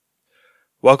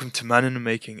Welcome to Man in the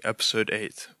Making, Episode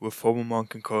 8, with former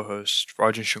monk and co-host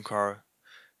Rajan Shankara.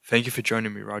 Thank you for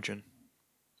joining me, Rajan.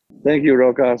 Thank you,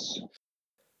 Rokas.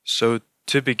 So,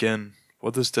 to begin,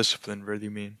 what does discipline really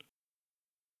mean?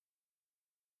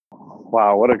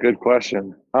 Wow, what a good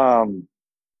question.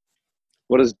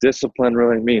 What does discipline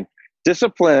really mean?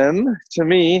 Discipline, to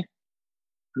me,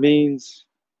 means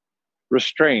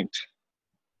restraint.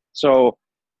 So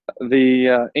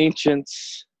the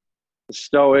ancients, the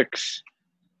Stoics,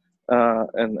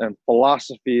 and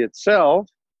philosophy itself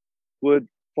would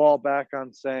fall back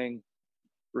on saying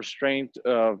restraint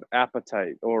of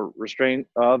appetite or restraint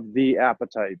of the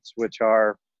appetites, which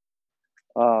are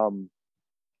um,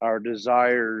 our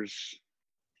desires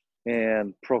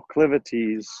and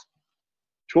proclivities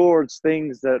towards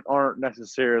things that aren't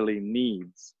necessarily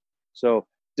needs. So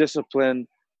discipline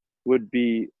would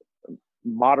be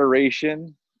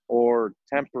moderation or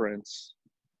temperance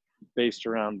based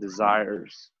around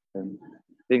desires and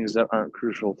things that aren't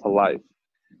crucial to life.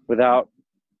 Without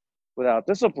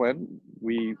discipline,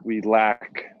 we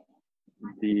lack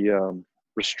the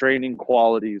restraining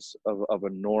qualities of a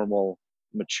normal,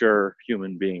 mature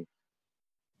human being.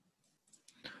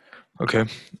 Okay,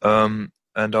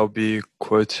 and I'll be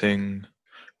quoting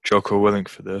Jocko Willink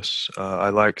for this. I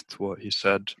liked what he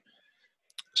said.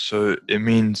 So, it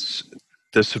means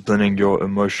disciplining your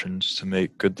emotions to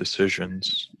make good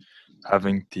decisions,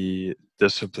 having the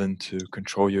discipline to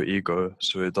control your ego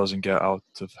so it doesn't get out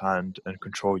of hand and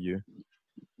control you.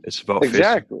 It's about facing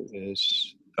Exactly.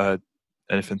 this.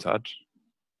 Anything to add?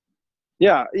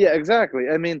 Yeah, exactly.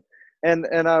 I mean, and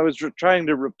I was trying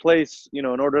to replace, in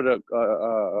order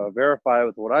to verify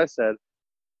with what I said,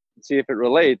 see if it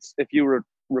relates. If you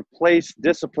replace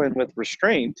discipline with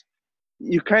restraint,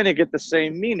 you kind of get the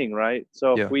same meaning, right?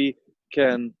 So if Yeah. we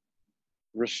can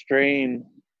restrain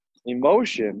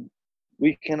emotion,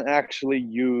 we can actually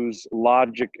use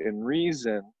logic and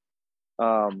reason,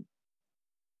 um,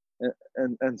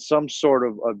 and some sort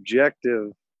of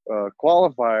objective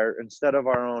qualifier instead of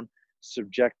our own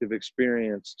subjective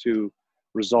experience to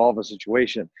resolve a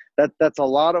situation. That's a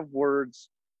lot of words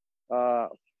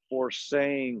for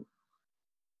saying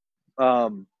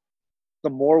the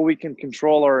more we can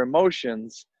control our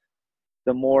emotions,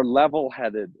 the more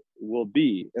level-headed we'll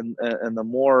be, and the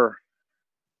more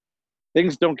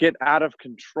things don't get out of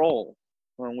control.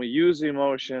 When we use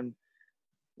emotion,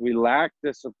 we lack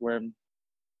discipline.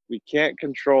 We can't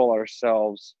control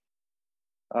ourselves.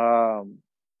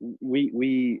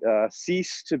 We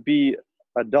cease to be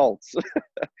adults,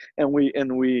 and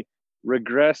we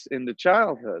regress into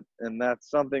childhood, and that's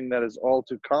something that is all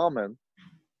too common.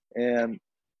 And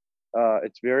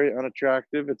it's very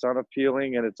unattractive, it's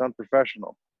unappealing, and it's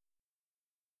unprofessional.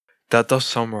 That does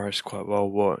summarize quite well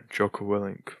what Jocko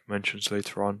Willink mentions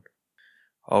later on.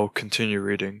 I'll continue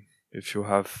reading. If you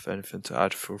have anything to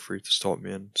add, feel free to stop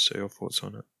me and say your thoughts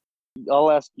on it.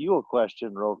 I'll ask you a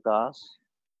question, Rokas.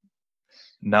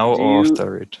 Now Do or you after I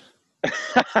read?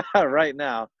 right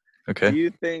now, do Okay. you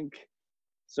think,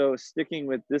 so sticking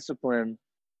with discipline,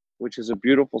 which is a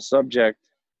beautiful subject,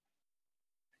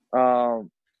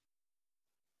 um,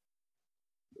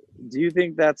 do you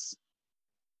think that's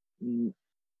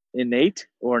innate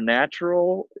or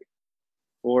natural,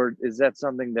 or is that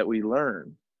something that we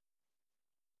learn?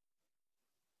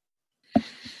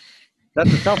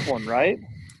 That's a tough one, right?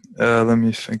 Let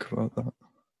me think about that.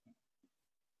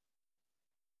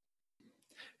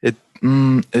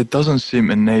 It doesn't seem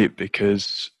innate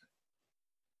because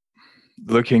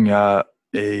looking at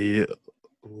a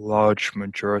large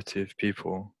majority of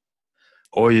people,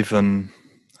 or even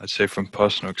I'd say from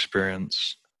personal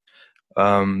experience,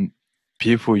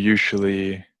 people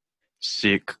usually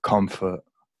seek comfort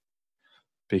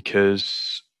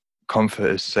because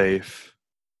comfort is safe.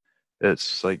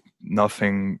 It's like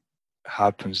nothing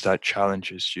happens that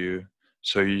challenges you,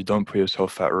 so you don't put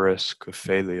yourself at risk of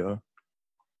failure.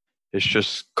 It's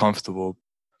just comfortable.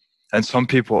 And some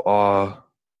people are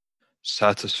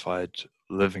satisfied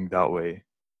living that way.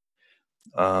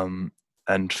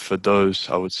 And for those,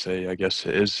 I would say, I guess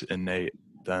it is innate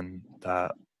then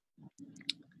that.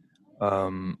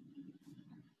 Um,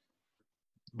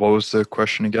 what was the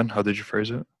question again? How did you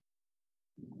phrase it?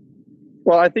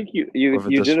 Well, I think you Whether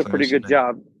you did a discipline pretty is good innate.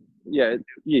 job. Yeah,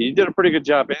 you did a pretty good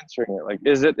job answering it. Like,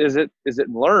 is it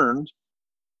learned,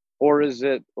 or is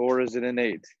it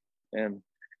innate? And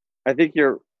I think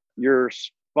you're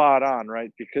spot on, right?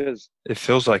 Because It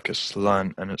feels like it's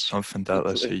learned, and it's something that,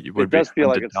 let's say, you it would be does feel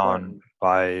like handed it's down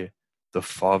learned. the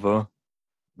father,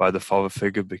 by the father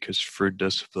figure, because through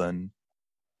discipline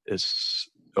is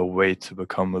a way to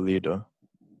become a leader,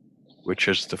 which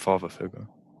is the father figure.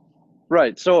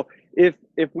 Right. So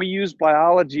if we use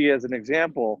biology as an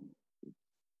example,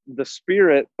 the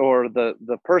spirit or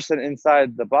the person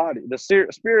inside the body, the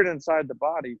spirit inside the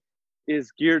body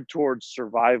is geared towards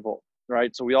survival,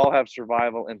 right? So we all have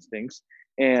survival instincts,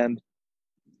 and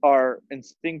our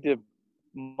instinctive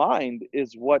mind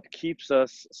is what keeps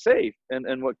us safe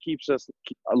and what keeps us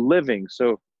living.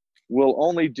 So we'll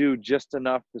only do just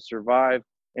enough to survive,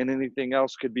 and anything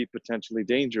else could be potentially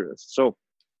dangerous. So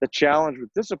the challenge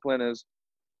with discipline is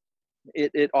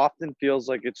it often feels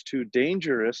like it's too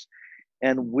dangerous,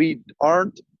 and we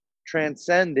aren't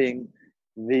transcending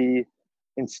the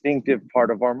instinctive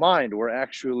part of our mind. We're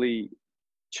actually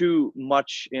too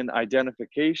much in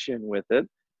identification with it,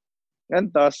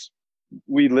 and thus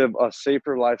we live a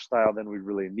safer lifestyle than we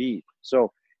really need.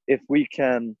 So if we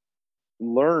can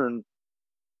learn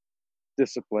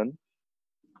discipline,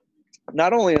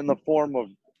 not only in the form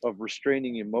of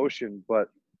restraining emotion, but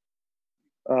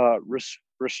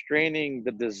restraining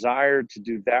the desire to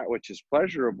do that which is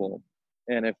pleasurable,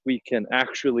 and if we can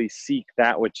actually seek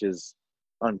that which is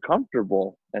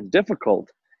uncomfortable and difficult,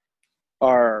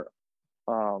 our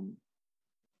um,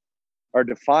 our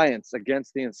defiance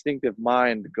against the instinctive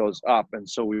mind goes up, and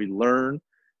so we learn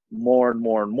more and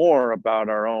more and more about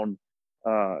our own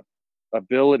uh,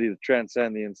 ability to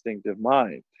transcend the instinctive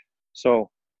mind. So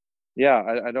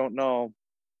yeah, I don't know.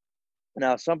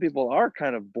 Now some people are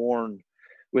kind of born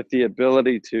with the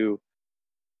ability to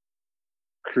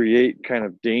create kind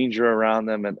of danger around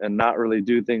them and not really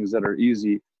do things that are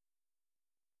easy.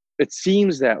 It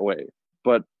seems that way,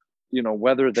 but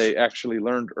whether they actually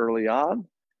learned early on,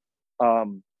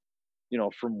 um,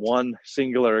 from one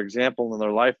singular example in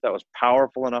their life that was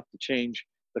powerful enough to change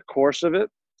the course of it,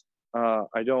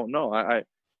 I don't know.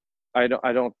 I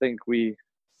don't think we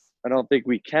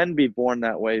can be born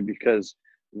that way, because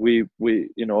we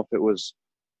if it was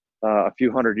a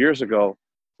few hundred years ago,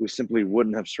 we simply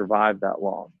wouldn't have survived that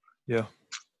long. Yeah.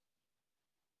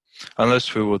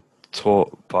 Unless we were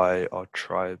taught by our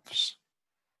tribes,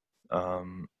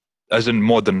 as in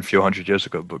more than a few hundred years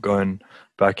ago, but going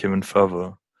back even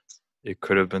further, it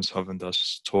could have been something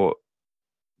that's taught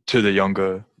to the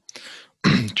younger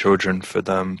children for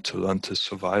them to learn to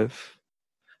survive.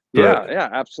 But Yeah,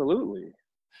 absolutely.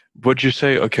 would you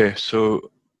say, okay,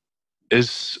 so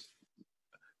is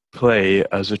play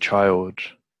as a child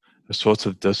a sort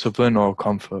of discipline or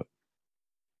comfort?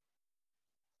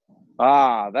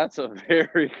 That's a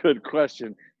very good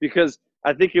question, because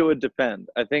I think it would depend.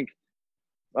 I think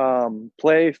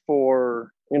play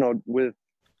for with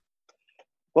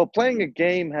playing a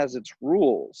game has its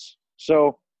rules.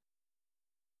 So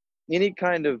any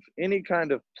kind of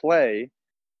play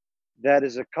that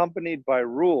is accompanied by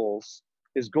rules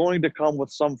is going to come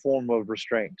with some form of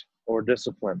restraint or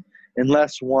discipline,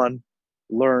 unless one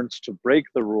learns to break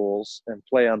the rules and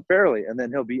play unfairly, and then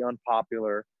he'll be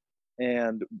unpopular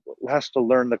and has to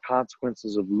learn the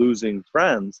consequences of losing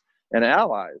friends and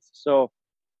allies. So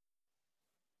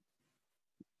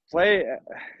play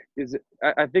is,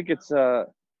 I think it's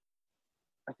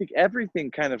I think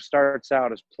everything kind of starts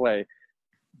out as play,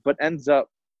 but ends up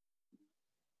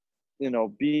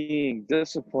being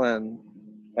discipline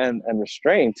and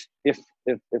restraint, if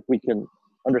we can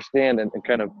understand and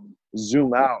kind of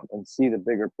zoom out and see the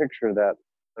bigger picture, that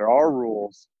there are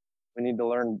rules. We need to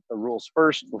learn the rules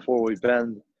first before we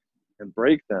bend and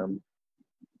break them.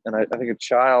 And I think a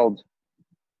child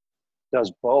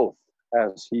does both,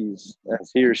 as he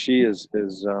or she is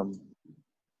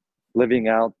living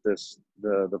out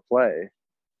the play,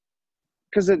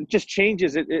 because it just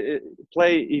changes.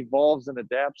 Play evolves and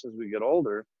adapts as we get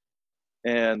older,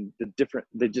 and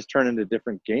they just turn into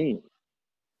different games.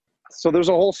 So there's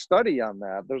a whole study on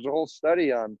that. There's a whole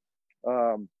study on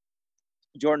um,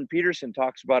 Jordan Peterson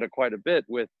talks about it quite a bit.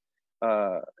 With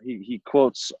he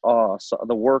quotes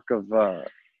the work of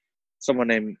someone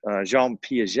named Jean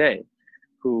Piaget,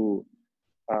 who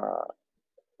uh,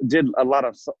 did a lot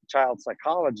of child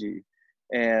psychology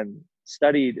and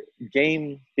studied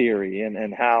game theory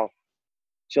and how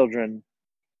children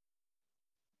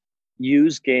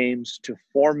use games to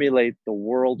formulate the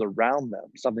world around them,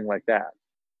 something like that.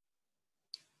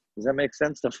 Does that make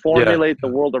sense? To Yeah. formulate the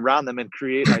world around them and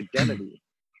create identity.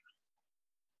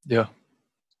 Yeah.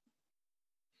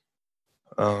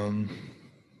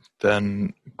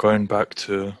 Then going back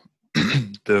to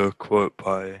the quote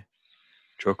by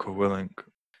Jocko Willink,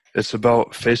 it's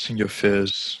about facing your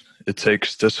fears. It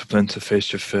takes discipline to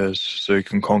face your fears so you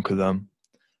can conquer them.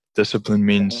 Discipline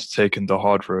means taking the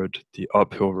hard road, the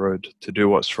uphill road, to do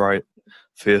what's right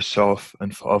for yourself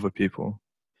and for other people.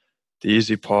 The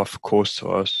easy path calls to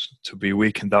us to be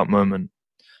weak in that moment,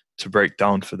 to break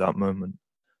down for that moment,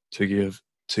 to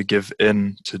to give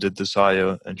in to the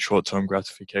desire and short-term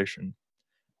gratification,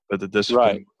 but the discipline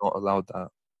Right. will not allow that.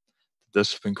 The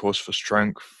discipline calls for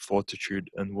strength, fortitude,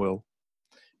 and will.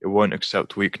 It won't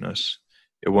accept weakness.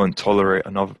 It won't tolerate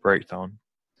another breakdown.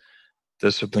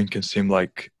 Discipline can seem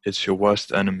like it's your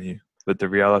worst enemy, but the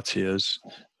reality is,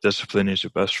 discipline is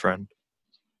your best friend.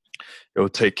 It will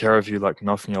take care of you like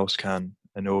nothing else can,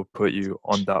 and it will put you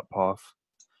on that path,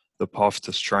 the path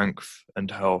to strength and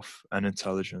health and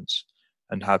intelligence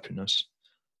and happiness.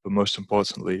 But most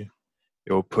importantly,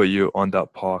 it will put you on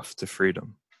that path to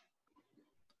freedom.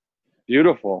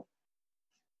 Beautiful.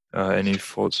 Any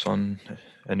thoughts on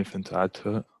anything to add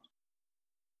to it?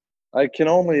 I can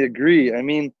only agree. I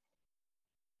mean,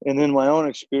 and in my own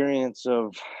experience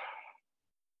of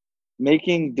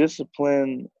making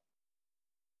discipline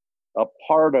a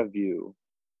part of you,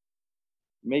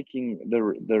 making the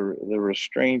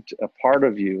restraint a part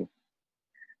of you,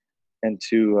 and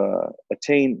to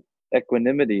attain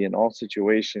equanimity in all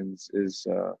situations is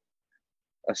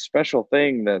a special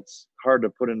thing that's hard to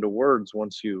put into words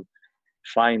once you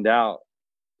find out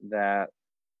that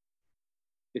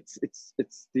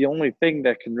it's the only thing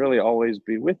that can really always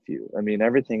be with you. I mean,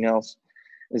 everything else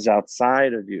is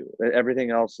outside of you.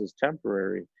 Everything else is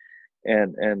temporary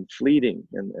and fleeting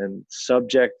and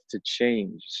subject to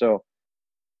change. So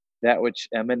that which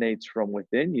emanates from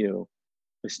within you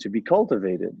is to be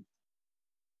cultivated.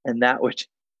 And that which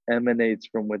emanates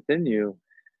from within you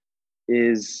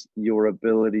is your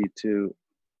ability to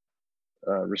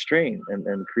restrain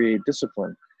and create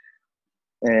discipline.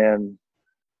 And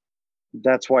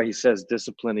that's why he says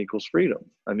discipline equals freedom.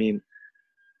 I mean,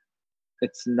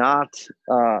 it's not,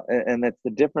 and that's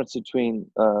the difference between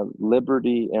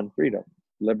liberty and freedom.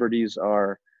 Liberties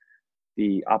are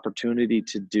the opportunity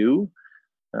to do,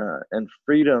 and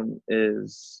freedom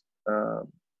is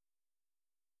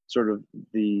sort of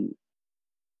the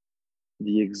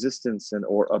existence and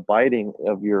or abiding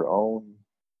of your own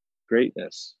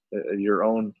greatness, your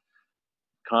own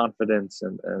confidence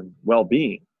and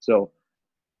well-being. So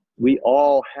we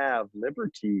all have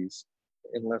liberties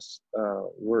unless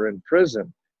we're in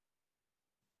prison,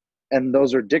 and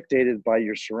those are dictated by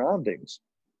your surroundings.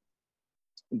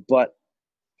 But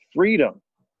freedom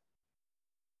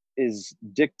is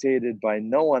dictated by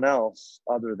no one else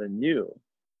other than you,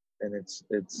 and it's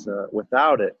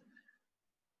without it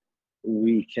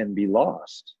we can be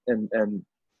lost, and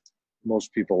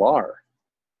most people are.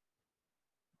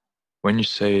 When you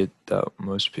say that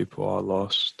most people are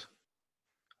lost,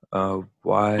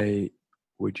 why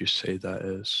would you say that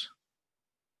is?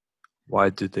 Why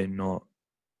do they not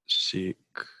seek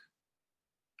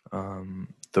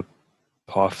the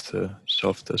path to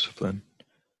self-discipline?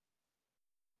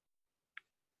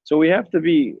 So we have to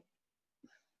be.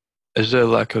 Is there a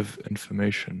lack of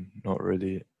information? Not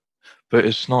really. But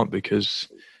it's not, because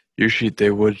usually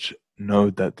they would know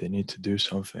that they need to do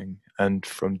something, and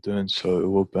from doing so it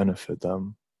will benefit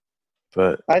them.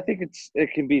 But I think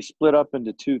it can be split up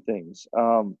into two things.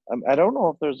 I don't know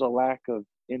if there's a lack of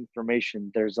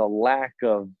information. There's a lack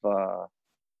of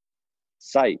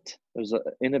sight. There's an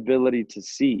inability to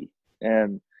see,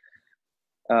 and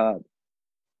uh,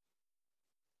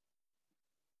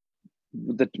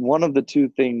 one of the two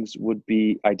things would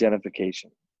be identification.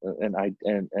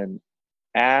 And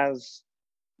as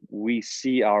we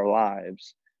see our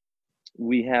lives,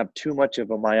 we have too much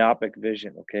of a myopic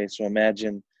vision. Okay, so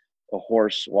imagine a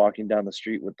horse walking down the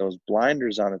street with those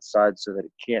blinders on its side so that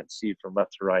it can't see from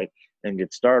left to right and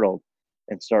get startled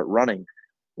and start running.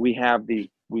 We have these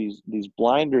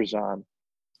blinders on,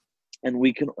 and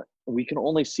we can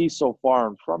only see so far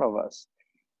in front of us.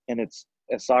 And it's,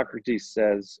 as Socrates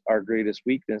says, our greatest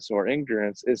weakness or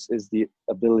ignorance is the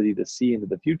ability to see into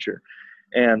the future.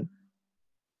 And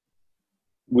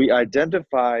we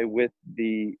identify with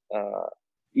the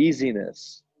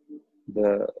easiness,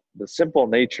 the simple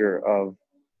nature of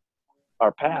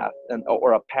our path, and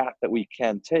or a path that we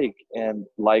can take. And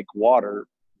like water,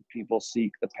 people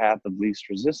seek the path of least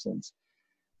resistance.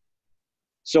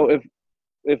 So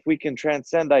if we can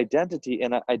transcend identity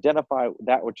and identify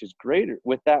that which is greater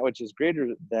with that which is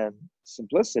greater than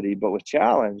simplicity, but with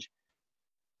challenge,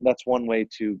 that's one way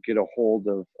to get a hold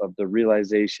of the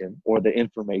realization or the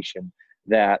information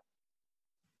that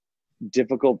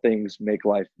difficult things make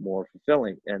life more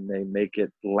fulfilling, and they make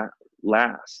it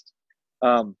last.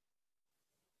 So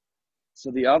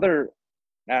the other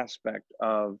aspect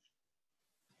of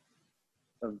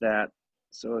that,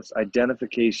 so it's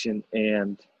identification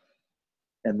and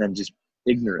then just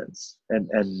ignorance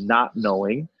and not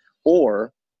knowing,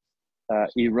 or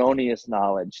erroneous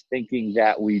knowledge, thinking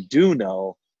that we do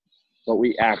know, but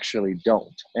we actually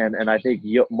don't. And I think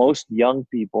most young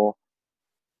people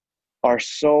are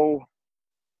so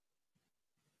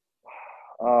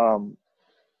um,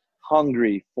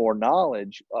 hungry for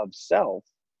knowledge of self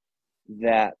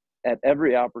that at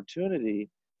every opportunity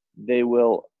they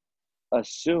will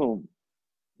assume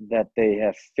that they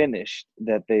have finished,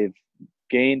 that they've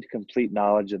gained complete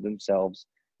knowledge of themselves,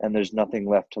 and there's nothing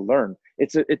left to learn.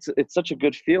 It's such a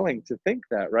good feeling to think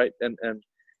that, right?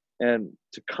 And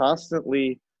to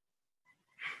constantly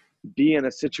be in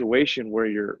a situation where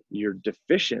you're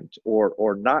deficient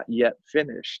or not yet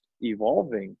finished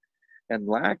evolving and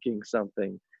lacking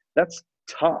something, that's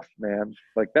tough, man.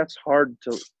 Like, that's hard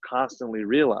to constantly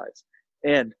realize.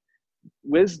 And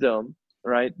wisdom,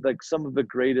 right? Like, some of the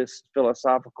greatest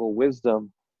philosophical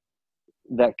wisdom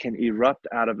that can erupt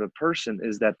out of a person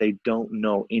is that they don't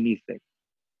know anything.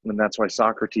 And that's why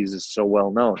Socrates is so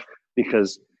well known,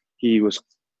 because he was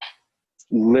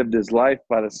lived his life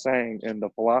by the saying and the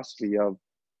philosophy of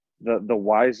the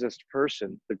wisest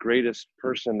person, the greatest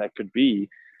person that could be,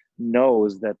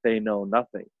 knows that they know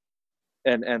nothing.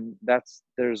 And that's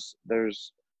there's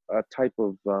a type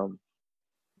of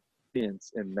in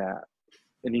that.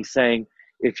 And he's saying,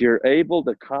 if you're able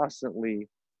to constantly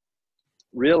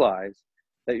realize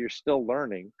that you're still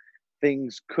learning,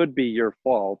 things could be your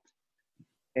fault,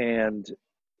 and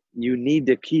you need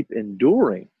to keep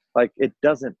enduring, like it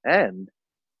doesn't end,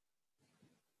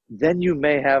 then you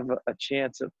may have a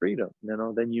chance at freedom,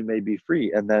 then you may be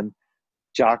free. And then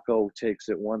Jocko takes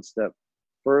it one step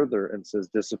further and says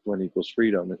discipline equals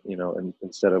freedom, and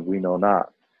instead of we know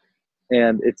not.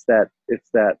 And it's that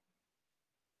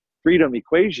freedom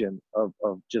equation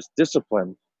of just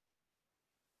discipline,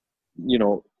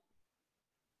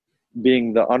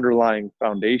 being the underlying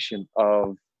foundation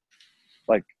of,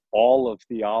 like, all of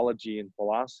theology and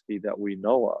philosophy that we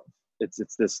know of. It's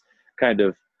this kind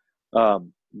of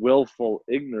willful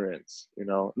ignorance,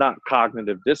 not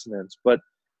cognitive dissonance, but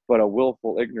a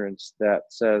willful ignorance that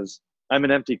says, I'm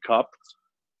an empty cup.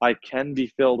 I can be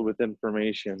filled with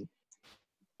information,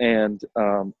 and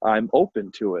I'm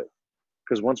open to it.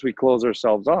 Because once we close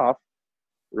ourselves off,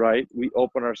 right, we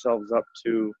open ourselves up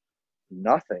to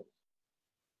nothing.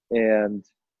 And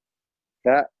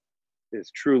that is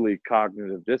truly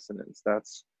cognitive dissonance.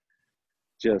 That's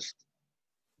just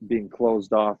being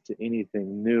closed off to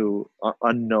anything new,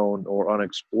 unknown, or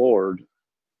unexplored.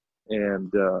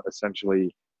 And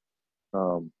essentially,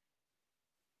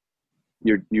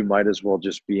 you might as well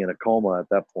just be in a coma at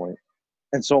that point.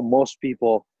 And so most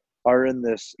people are in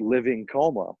this living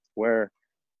coma where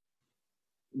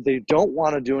they don't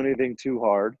want to do anything too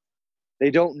hard.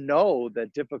 They don't know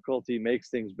that difficulty makes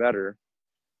things better.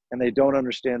 And they don't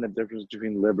understand the difference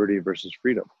between liberty versus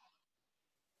freedom.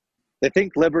 They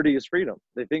think liberty is freedom.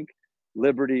 They think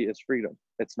liberty is freedom.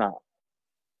 It's not.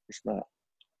 It's not.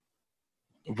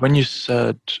 When you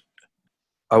said,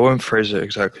 I won't phrase it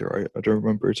exactly right. I don't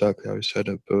remember exactly how you said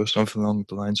it, but it was something along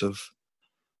the lines of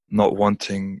not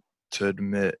wanting to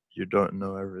admit you don't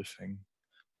know everything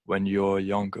when you're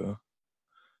younger.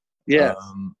 Yes.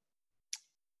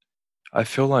 I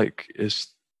feel like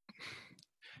it's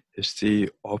the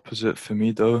opposite for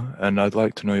me though, and I'd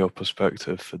like to know your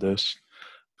perspective for this.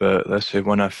 But let's say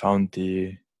when I found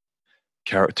the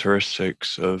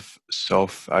characteristics of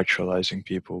self-actualizing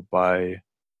people by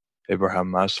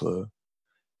Abraham Maslow,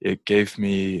 it gave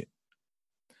me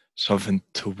something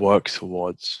to work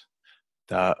towards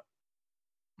that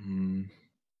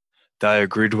that I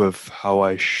agreed with how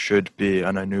I should be,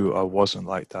 and I knew I wasn't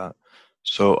like that.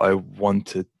 So I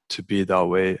wanted to be that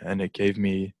way, and it gave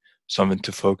me something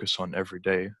to focus on every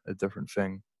day, a different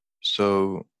thing.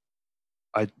 So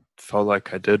I felt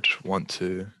like I did want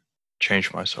to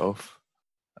change myself,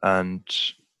 and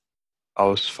I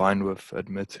was fine with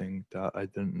admitting that I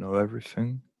didn't know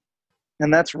everything.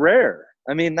 And that's rare.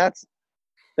 I mean, that's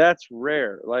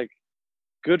rare. Like,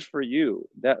 good for you.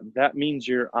 That means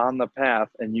you're on the path,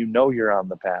 and you're on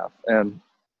the path. And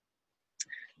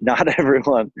not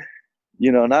everyone,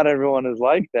 not everyone is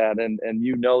like that. And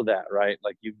that, right?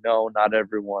 Like, not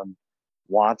everyone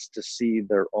wants to see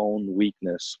their own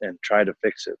weakness and try to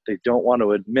fix it. They don't want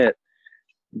to admit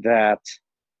that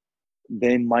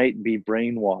they might be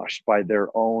brainwashed by their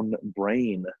own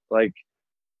brain. Like,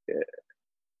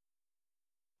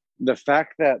 the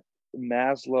fact that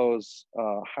Maslow's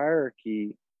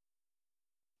hierarchy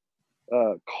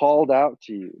called out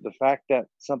to you, the fact that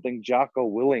something Jocko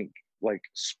Willink like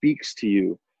speaks to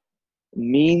you,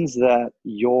 means that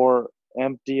you're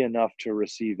empty enough to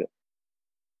receive it.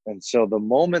 And so the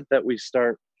moment that we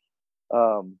start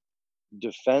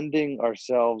defending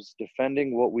ourselves,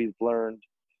 defending what we've learned,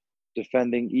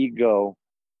 defending ego,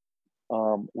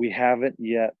 we haven't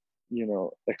yet,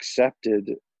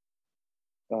 accepted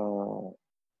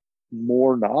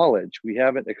more knowledge. We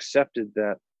haven't accepted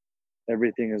that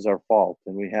everything is our fault,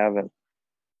 and we haven't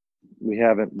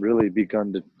really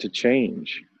begun to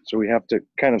change. So we have to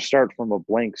kind of start from a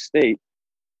blank state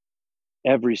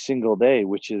every single day,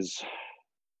 which is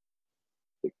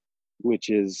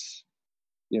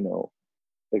you know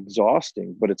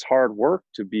exhausting, but it's hard work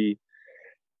to be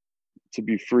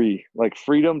free. Like,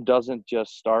 freedom doesn't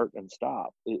just start and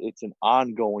stop. It's an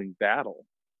ongoing battle,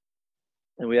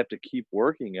 and we have to keep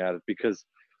working at it, because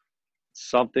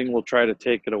something will try to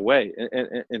take it away.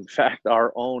 And in fact,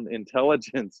 our own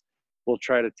intelligence will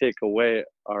try to take away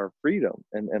our freedom,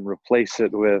 and replace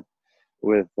it with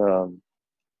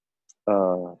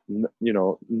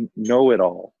know it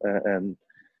all, and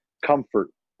comfort.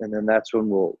 And then that's when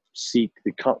we'll seek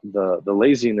the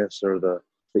laziness, or the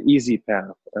easy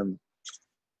path. And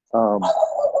um,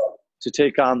 to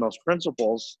take on those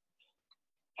principles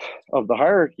of the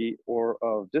hierarchy, or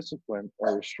of discipline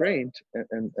or restraint,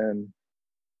 and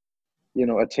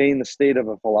attain the state of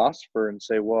a philosopher, and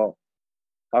say, well,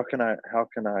 how can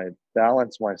I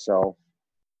balance myself,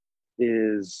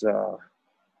 is the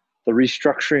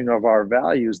restructuring of our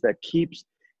values they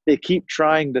keep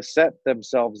trying to set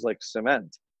themselves like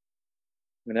cement.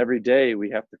 And every day we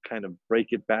have to kind of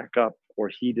break it back up, or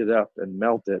heat it up and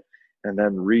melt it, and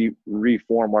then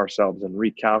reform ourselves and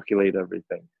recalculate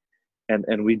everything.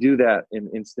 And we do that in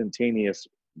instantaneous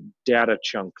data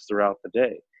chunks throughout the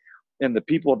day. And the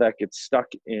people that get stuck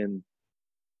in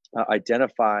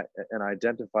identify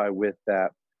with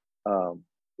that,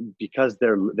 because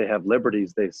they have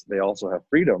liberties, they also have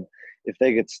freedom. If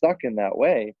they get stuck in that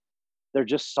way, they're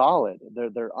just solid.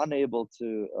 They're unable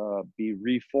to be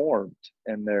reformed,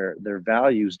 and their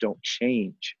values don't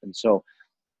change. And so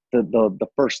the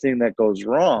first thing that goes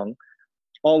wrong,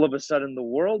 all of a sudden the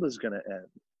world is going to end.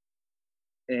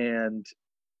 And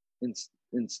in,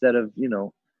 instead of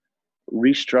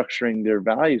restructuring their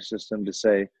value system to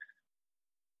say,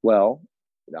 well,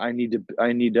 I need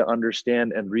to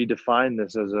understand and redefine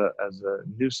this as a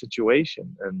new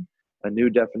situation, and a new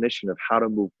definition of how to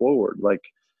move forward. Like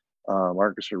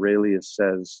Marcus Aurelius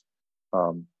says,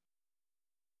 um,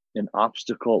 an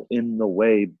obstacle in the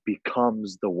way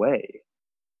becomes the way.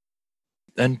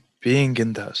 And being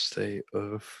in that state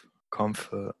of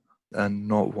comfort and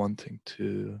not wanting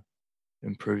to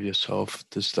improve yourself,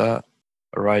 does that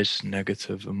arise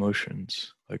negative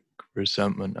emotions, like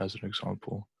resentment as an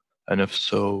example? And if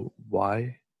so,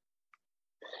 why?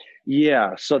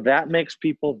 Yeah, so that makes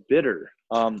people bitter.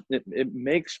 It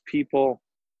makes people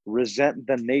resent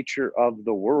the nature of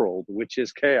the world, which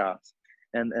is chaos.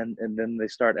 And then they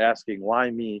start asking,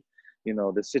 why me?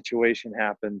 The situation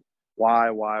happened.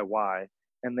 Why?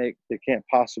 And they can't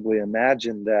possibly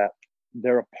imagine that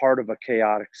they're a part of a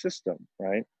chaotic system,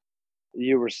 right?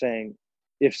 You were saying,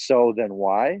 if so, then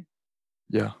why?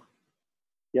 Yeah.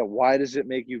 Yeah, why does it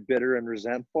make you bitter and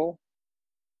resentful?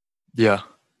 Yeah.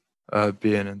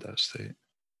 Being in that state.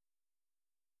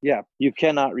 Yeah, you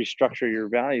cannot restructure your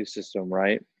value system,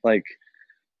 right? Like,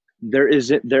 there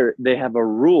isn't there they have a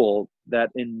rule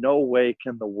that in no way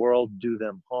can the world do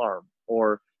them harm,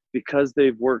 or because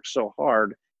they've worked so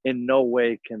hard, in no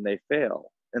way can they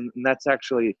fail. And that's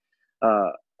actually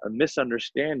a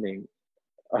misunderstanding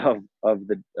of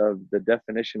the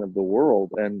definition of the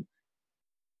world. And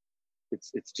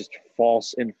it's just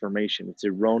false information. It's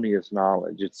erroneous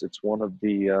knowledge. It's one of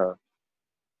the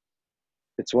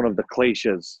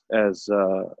kleshas, as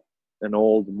an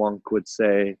old monk would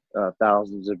say,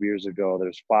 thousands of years ago.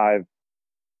 There's 5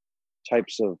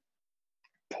 types of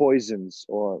poisons,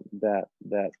 or that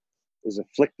is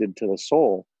afflicted to the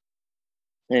soul.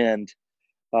 And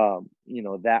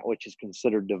that which is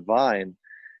considered divine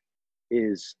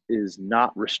is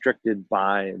not restricted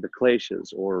by the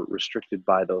kleshas, or restricted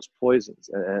by those poisons.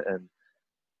 And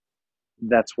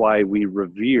that's why we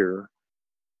revere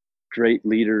great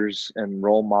leaders and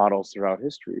role models throughout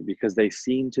history, because they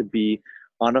seem to be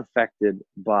unaffected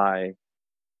by,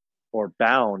 or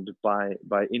bound by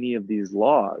any of these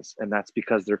laws. And that's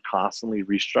because they're constantly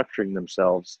restructuring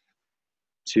themselves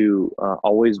to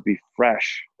always be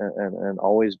fresh, and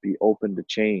always be open to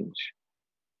change.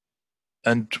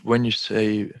 And when you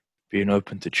say being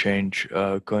open to change,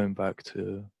 going back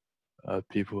to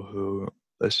people who,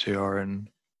 let's say, are in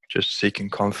just seeking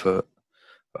comfort,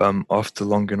 after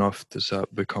long enough, does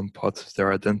that become part of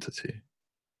their identity?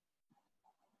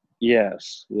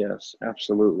 Yes,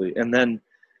 absolutely. And then,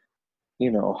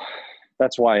 you know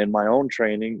that's why in my own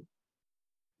training,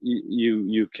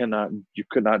 you could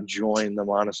not join the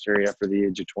monastery after the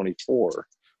age of 24.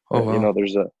 Oh, wow.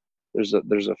 There's there's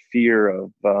a fear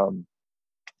of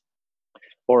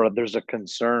or there's a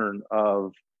concern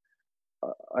of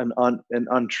an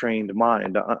untrained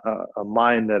mind, a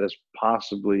mind that is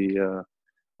possibly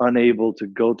unable to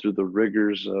go through the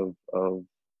rigors of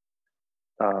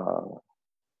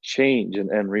change and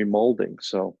remolding.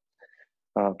 So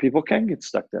people can get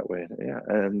stuck that way, yeah,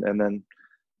 and then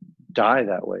die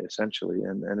that way essentially,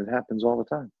 and it happens all the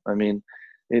time. I mean,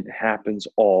 it happens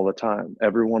all the time.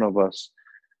 Every one of us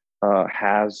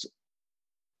has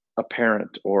a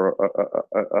parent or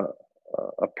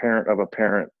a parent of a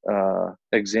parent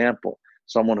example,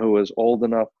 someone who is old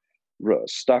enough,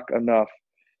 stuck enough,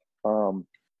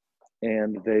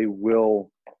 and they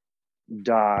will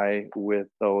die with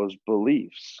those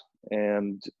beliefs.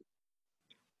 And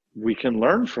we can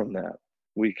learn from that.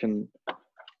 We can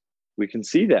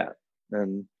see that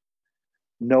and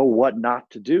know what not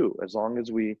to do, as long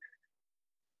as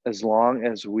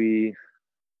we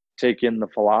take in the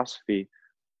philosophy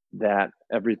that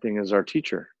everything is our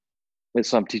teacher. And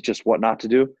some teach us what not to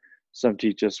do, some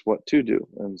teach us what to do.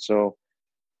 And so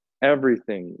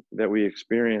everything that we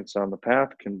experience on the path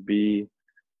can be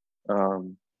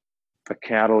a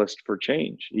catalyst for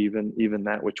change, even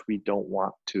that which we don't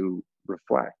want to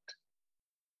reflect.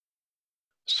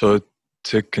 So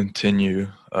to continue,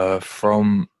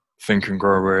 from Think and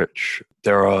Grow Rich,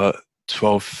 there are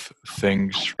 12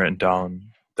 things written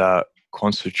down that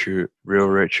constitute real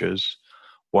riches,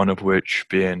 one of which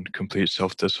being complete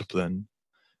self-discipline.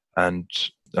 And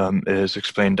it is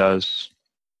explained as: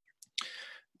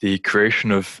 the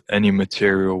creation of any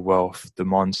material wealth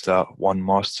demands that one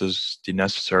masters the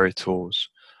necessary tools,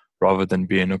 rather than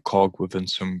being a cog within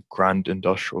some grand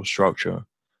industrial structure.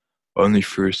 Only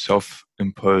through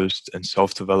self-imposed and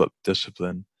self-developed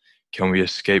discipline can we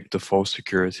escape the false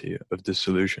security of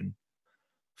disillusion.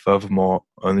 Furthermore,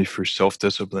 only through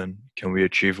self-discipline can we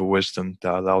achieve a wisdom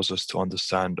that allows us to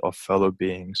understand our fellow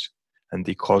beings and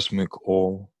the cosmic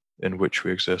all in which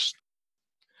we exist.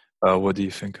 What do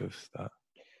you think of that?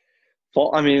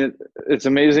 Well, I mean, it's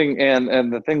amazing,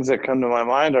 and the things that come to my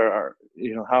mind are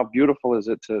how beautiful is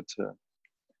it to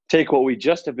take what we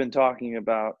just have been talking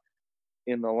about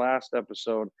in the last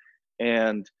episode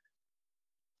and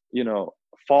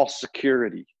false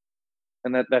security,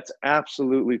 and that's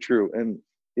absolutely true. And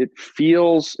it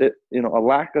feels a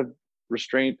lack of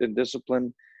restraint and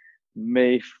discipline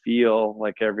may feel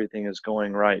like everything is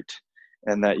going right,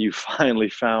 and that you finally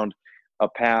found a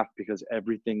path because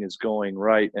everything is going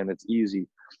right and it's easy.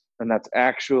 And that's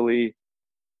actually,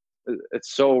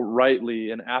 it's so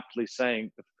rightly and aptly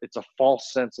saying, it's a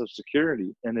false sense of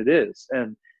security, and it is.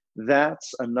 And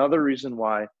that's another reason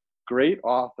why great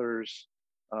authors,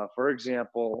 for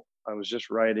example, I was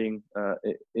just writing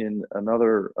in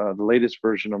another, the latest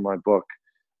version of my book,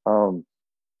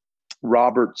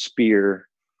 Robert Speer,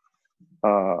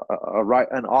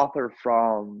 an author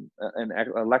from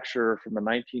a lecturer from the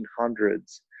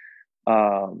 1900s,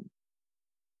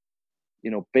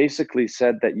 basically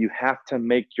said that you have to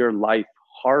make your life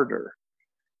harder.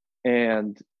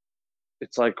 And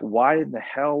it's like, why in the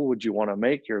hell would you want to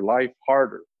make your life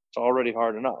harder? It's already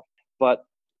hard enough. But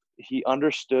he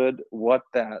understood what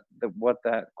that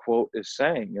quote is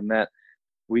saying, and that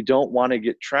we don't want to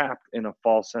get trapped in a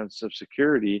false sense of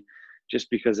security just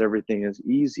because everything is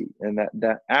easy. And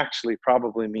that actually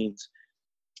probably means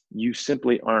you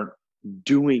simply aren't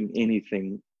doing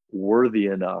anything worthy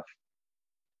enough,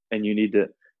 and you need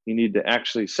to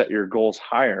actually set your goals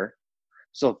higher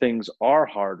so things are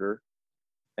harder.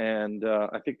 And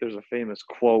I think there's a famous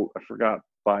quote, I forgot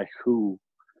by who,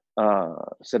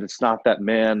 said it's not that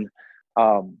man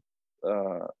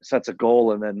sets a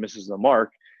goal and then misses the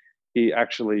mark. He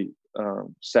actually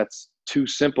sets too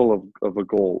simple of a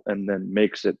goal and then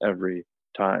makes it every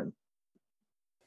time.